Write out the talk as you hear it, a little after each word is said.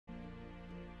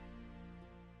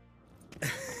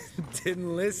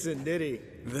Didn't listen, did he?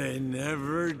 They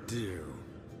never do.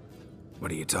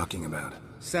 What are you talking about?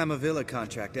 Samavilla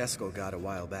contract Eskel got a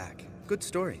while back. Good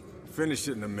story. Finish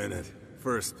it in a minute.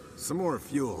 First, some more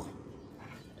fuel.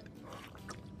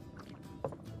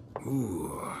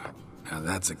 Ooh, now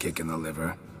that's a kick in the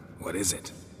liver. What is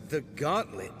it? The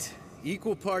Gauntlet.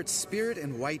 Equal parts spirit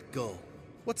and white gull.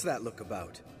 What's that look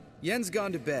about? Yen's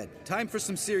gone to bed. Time for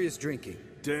some serious drinking.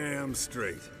 Damn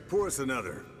straight. Pour us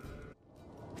another.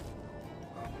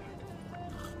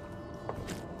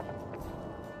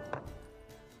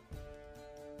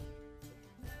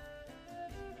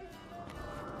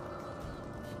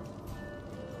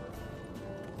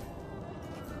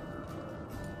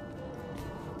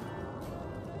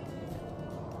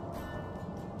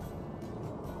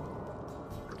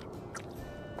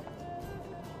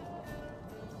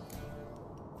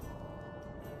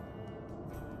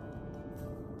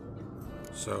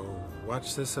 So,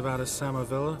 what's this about a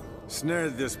Samavilla?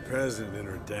 Snared this peasant in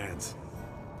her dance.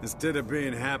 Instead of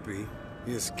being happy,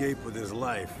 he escaped with his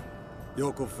life.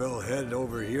 Yoko fell head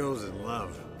over heels in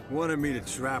love. Wanted me to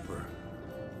trap her.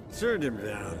 Turned him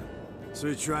down. So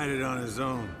he tried it on his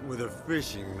own, with a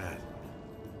fishing net.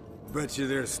 Bet you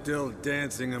they're still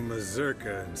dancing a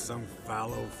mazurka in some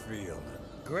fallow field.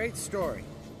 Great story.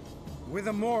 With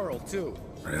a moral, too.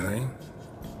 Really?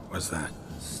 What's that?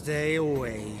 Stay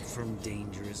away from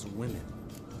dangerous women.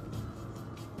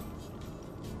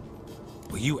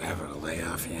 Will you ever lay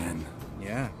off, Yen?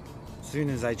 Yeah, soon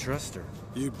as I trust her.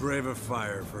 You brave a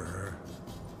fire for her.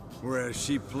 Whereas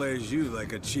she plays you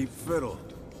like a cheap fiddle.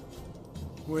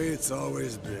 Way it's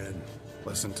always been.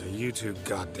 Listen to you two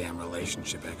goddamn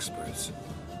relationship experts.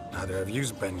 Neither of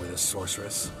you's been with a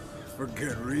sorceress. For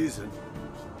good reason.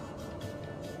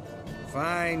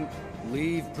 Fine.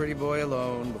 Leave pretty boy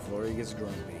alone before he gets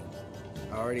grumpy.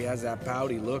 Already has that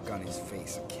pouty look on his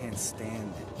face. I can't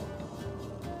stand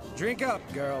it. Drink up,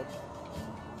 girl.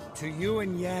 To you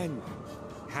and Yen.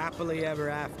 Happily ever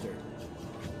after.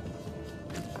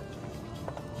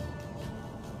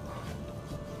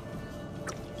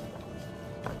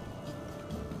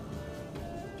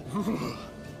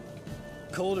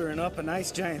 Colder and up a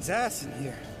nice giant's ass in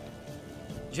here.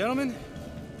 Gentlemen,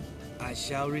 I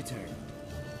shall return.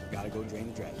 Gotta go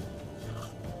drain the dragon.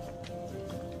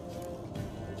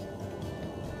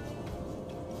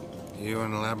 You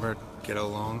and Lambert get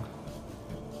along?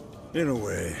 In a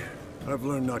way. I've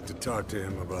learned not to talk to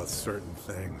him about certain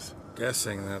things.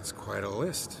 Guessing that's quite a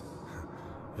list.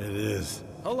 It is.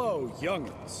 Hello,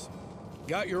 young'uns.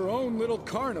 Got your own little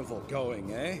carnival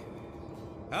going, eh?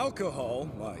 Alcohol,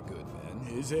 my good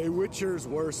man, is a witcher's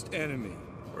worst enemy.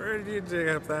 Where did you dig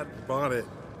up that bonnet?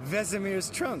 Vesemir's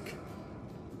trunk.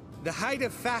 The height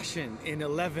of fashion in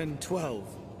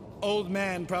 1112. Old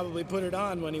man probably put it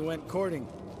on when he went courting.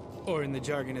 Or in the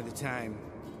jargon of the time,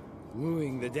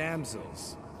 wooing the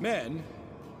damsels. Men,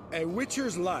 a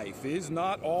witcher's life is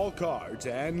not all cards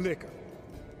and liquor.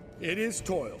 It is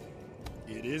toil.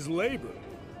 It is labor.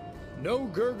 No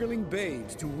gurgling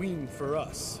babes to wean for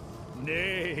us.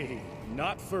 Nay,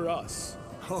 not for us.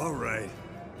 All right.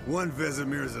 One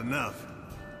Vesemir's enough.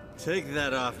 Take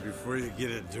that off before you get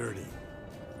it dirty.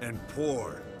 And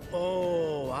pour.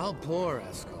 Oh, I'll pour,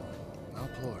 Eskel. I'll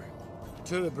pour.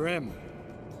 To the brim.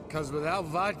 'Cause without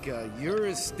vodka, you're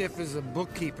as stiff as a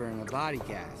bookkeeper in a body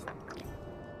cast.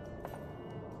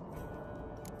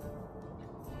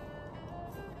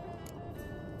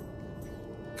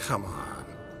 Come on,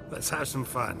 let's have some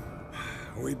fun.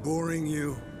 We boring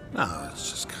you? No, it's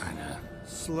just kinda...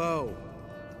 Slow.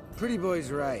 Pretty boy's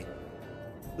right.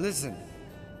 Listen,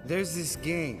 there's this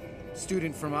game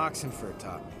student from Oxenford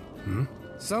taught me.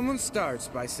 Someone starts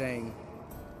by saying,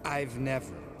 I've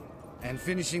never, and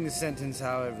finishing the sentence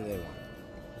however they want.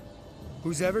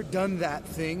 Who's ever done that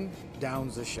thing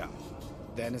downs a shot.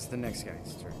 Then it's the next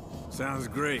guy's turn. Sounds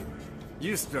great.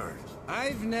 You start.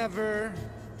 I've never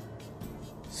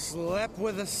slept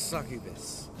with a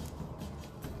succubus.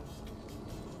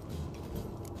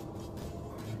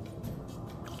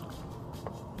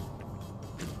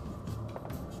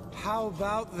 How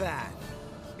about that?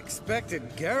 Expected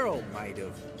Geralt might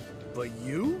have, but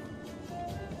you?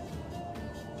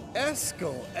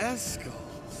 Eskel.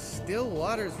 Still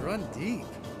waters run deep.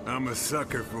 I'm a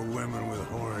sucker for women with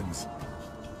horns.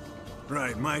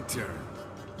 Right, my turn.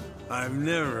 I've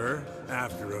never,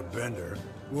 after a bender,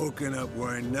 woken up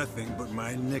wearing nothing but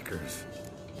my knickers.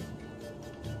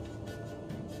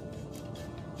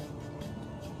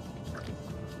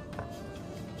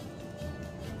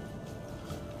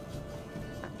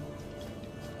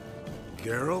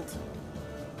 Geralt?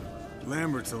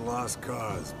 Lambert's a lost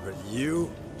cause, but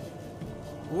you?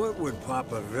 What would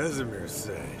Papa Vesemir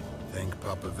say? Think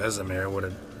Papa Vesemir would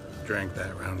have drank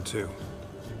that round too.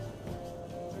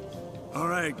 All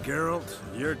right, Geralt,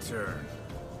 your turn.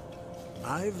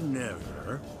 I've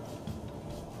never...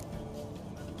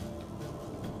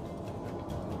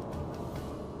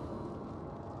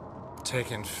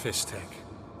 Taken Fistek.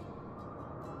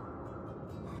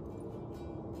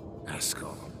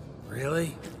 Eskel.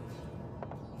 Really?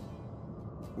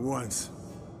 Once,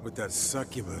 with that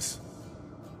succubus.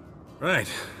 Right,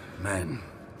 men.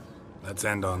 Let's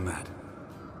end on that.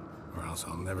 Or else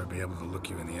I'll never be able to look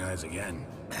you in the eyes again.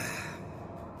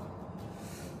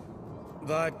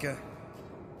 Vodka.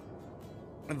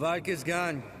 Vodka's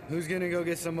gone. Who's gonna go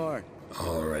get some more?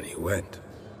 Already went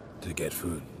to get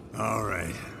food. All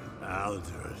right, I'll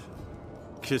do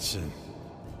it. Kitchen.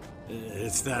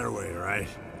 It's that way, right?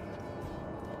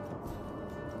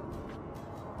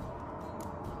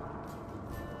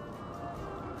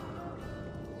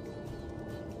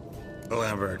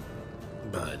 Lambert,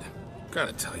 bud,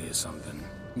 gotta tell you something.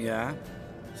 Yeah?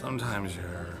 Sometimes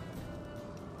you're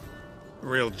a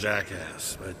real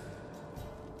jackass, but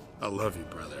I love you,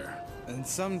 brother. And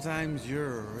sometimes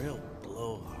you're a real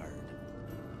blowhard.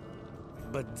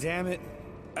 But damn it,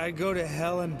 I'd go to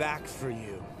hell and back for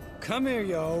you. Come here,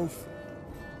 you oaf.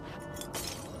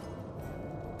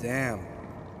 Damn.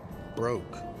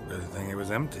 Broke. Good thing it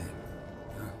was empty.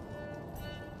 Huh?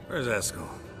 Where's Eskel?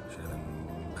 Should have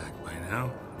been back by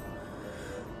now.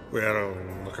 We ought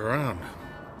to look around.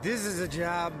 This is a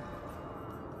job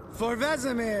for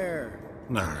Vesemir.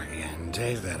 Not again.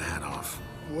 Take that hat off.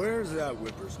 Where's that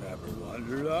whippersnapper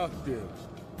wandered off to?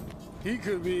 He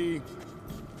could be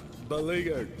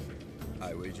beleaguered,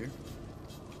 I wager.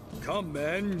 Come,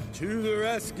 men, to the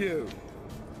rescue.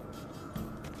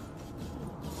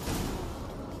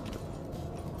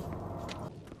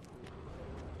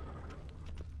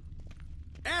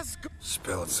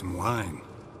 Spilled some wine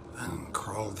and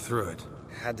crawled through it.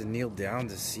 Had to kneel down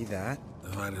to see that.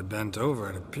 If I'd have bent over,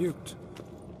 I'd have puked.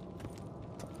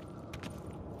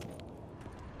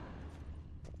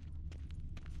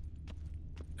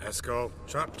 Eskel,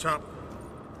 chop, chop.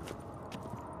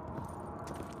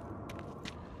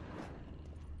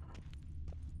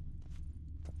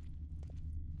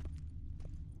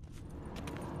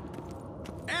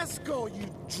 Eskel, you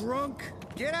drunk!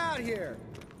 Get out here!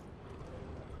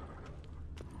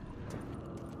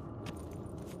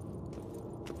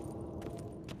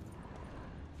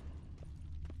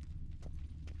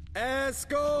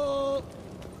 Eskel!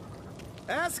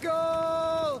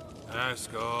 Eskel!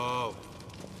 Eskel!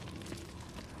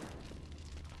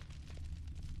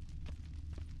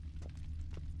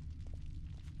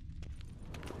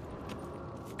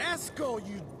 Eskel,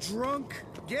 you drunk!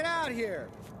 Get out here!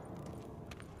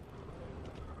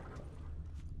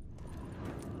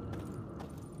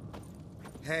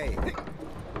 Hey,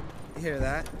 you hear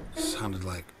that? Sounded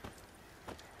like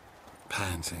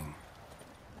panting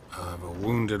of a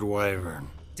wounded wyvern.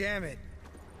 Damn it.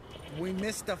 We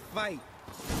missed a fight.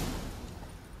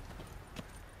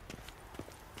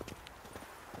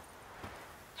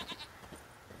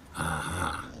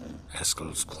 Aha.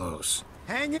 Eskel's close.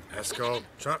 Hang it. Eskel,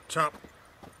 chop, chop.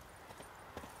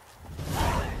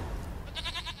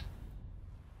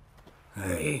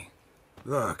 Hey,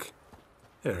 look.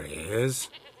 There he is.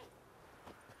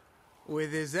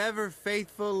 With his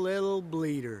ever-faithful little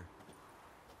bleeder.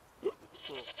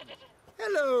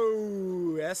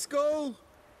 Hello, Eskel.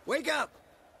 Wake up.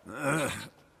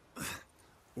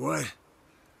 What?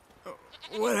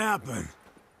 What happened?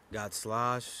 Got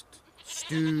sloshed,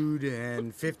 stewed,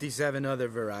 and 57 other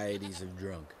varieties of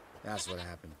drunk. That's what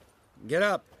happened. Get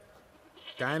up.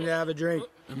 Time to have a drink.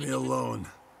 Leave me alone.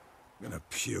 I'm gonna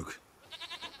puke.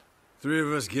 Three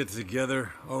of us get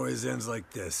together, always ends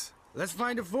like this. Let's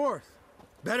find a fourth.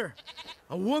 Better.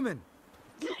 A woman.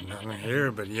 Nothing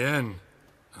here but Yen.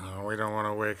 We don't want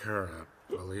to wake her up,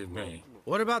 believe me.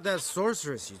 What about that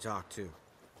sorceress you talked to?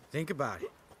 Think about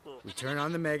it. We turn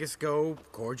on the megascope,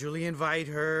 cordially invite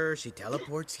her, she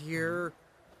teleports here.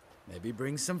 Maybe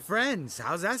bring some friends.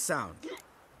 How's that sound?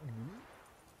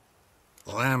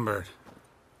 Lambert,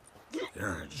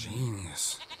 you're a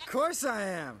genius. Of course I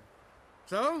am.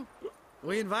 So,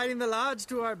 we inviting the lodge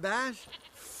to our bash?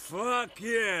 Fuck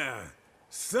yeah!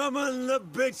 Summon the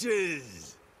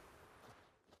bitches!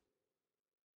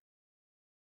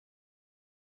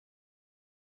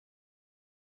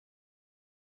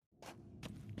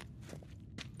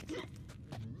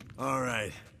 All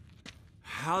right.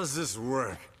 How's this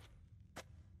work?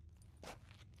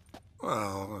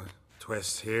 Well,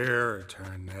 twist here, or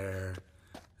turn there,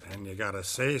 and you gotta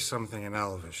say something in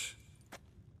Elvish.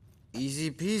 Easy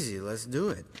peasy, let's do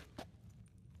it.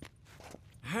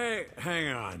 Hey, hang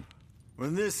on.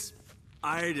 When this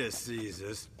Ida sees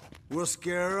us, we'll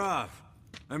scare her off.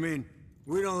 I mean,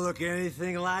 we don't look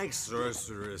anything like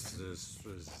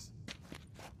sorceresses.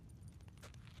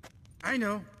 I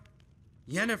know.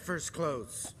 Yennefer's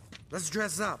clothes. Let's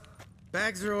dress up.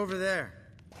 Bags are over there.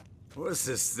 What's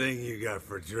this thing you got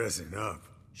for dressing up?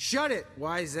 Shut it,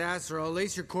 wise ass, or I'll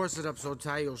lace your corset up so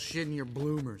tight you'll shit in your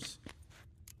bloomers.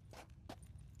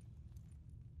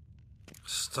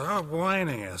 Stop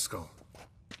whining, Eskel.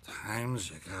 Times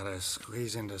you gotta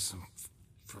squeeze into some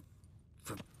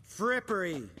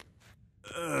Frippery.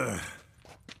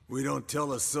 We don't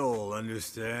tell a soul,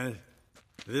 understand?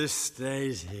 This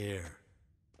stays here.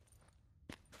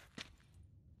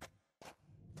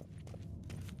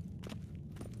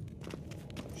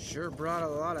 Sure brought a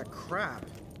lot of crap.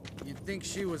 You'd think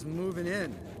she was moving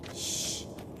in. Shh.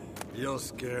 You'll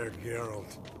scare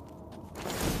Geralt.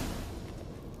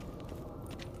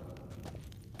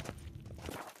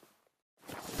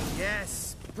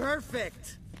 Yes,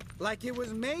 perfect. Like it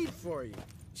was made for you.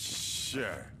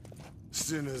 Sure.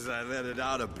 Soon as I let it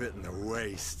out a bit in the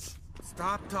waist.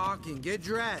 Stop talking, get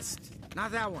dressed.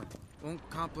 Not that one. Won't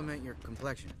compliment your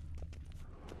complexion.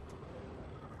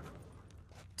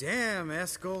 Damn,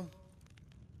 Eskel.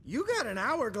 You got an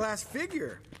hourglass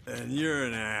figure. And you're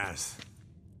an ass.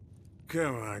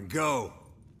 Come on, go.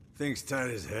 Thing's tight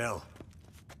as hell.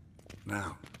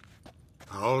 Now,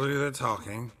 I'll do the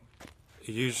talking.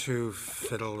 You two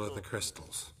fiddle with the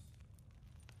crystals.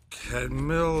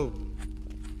 Cadmil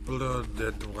blood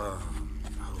de doigt.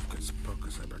 Hocus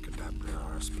pocus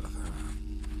abracadabra splather.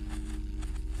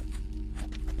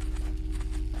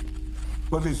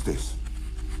 What is this?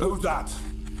 Who's that?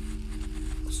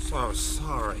 So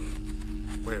sorry.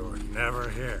 We were never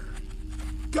here.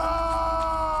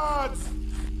 Guards!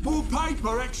 More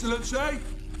paper, Excellency!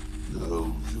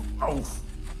 No, you oaf.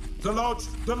 The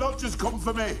lodge has come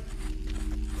for me.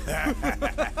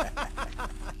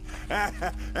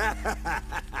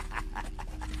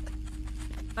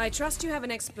 I trust you have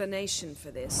an explanation for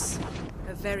this.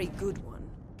 A very good one.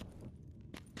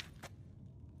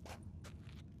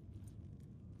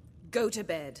 Go to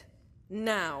bed.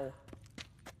 Now.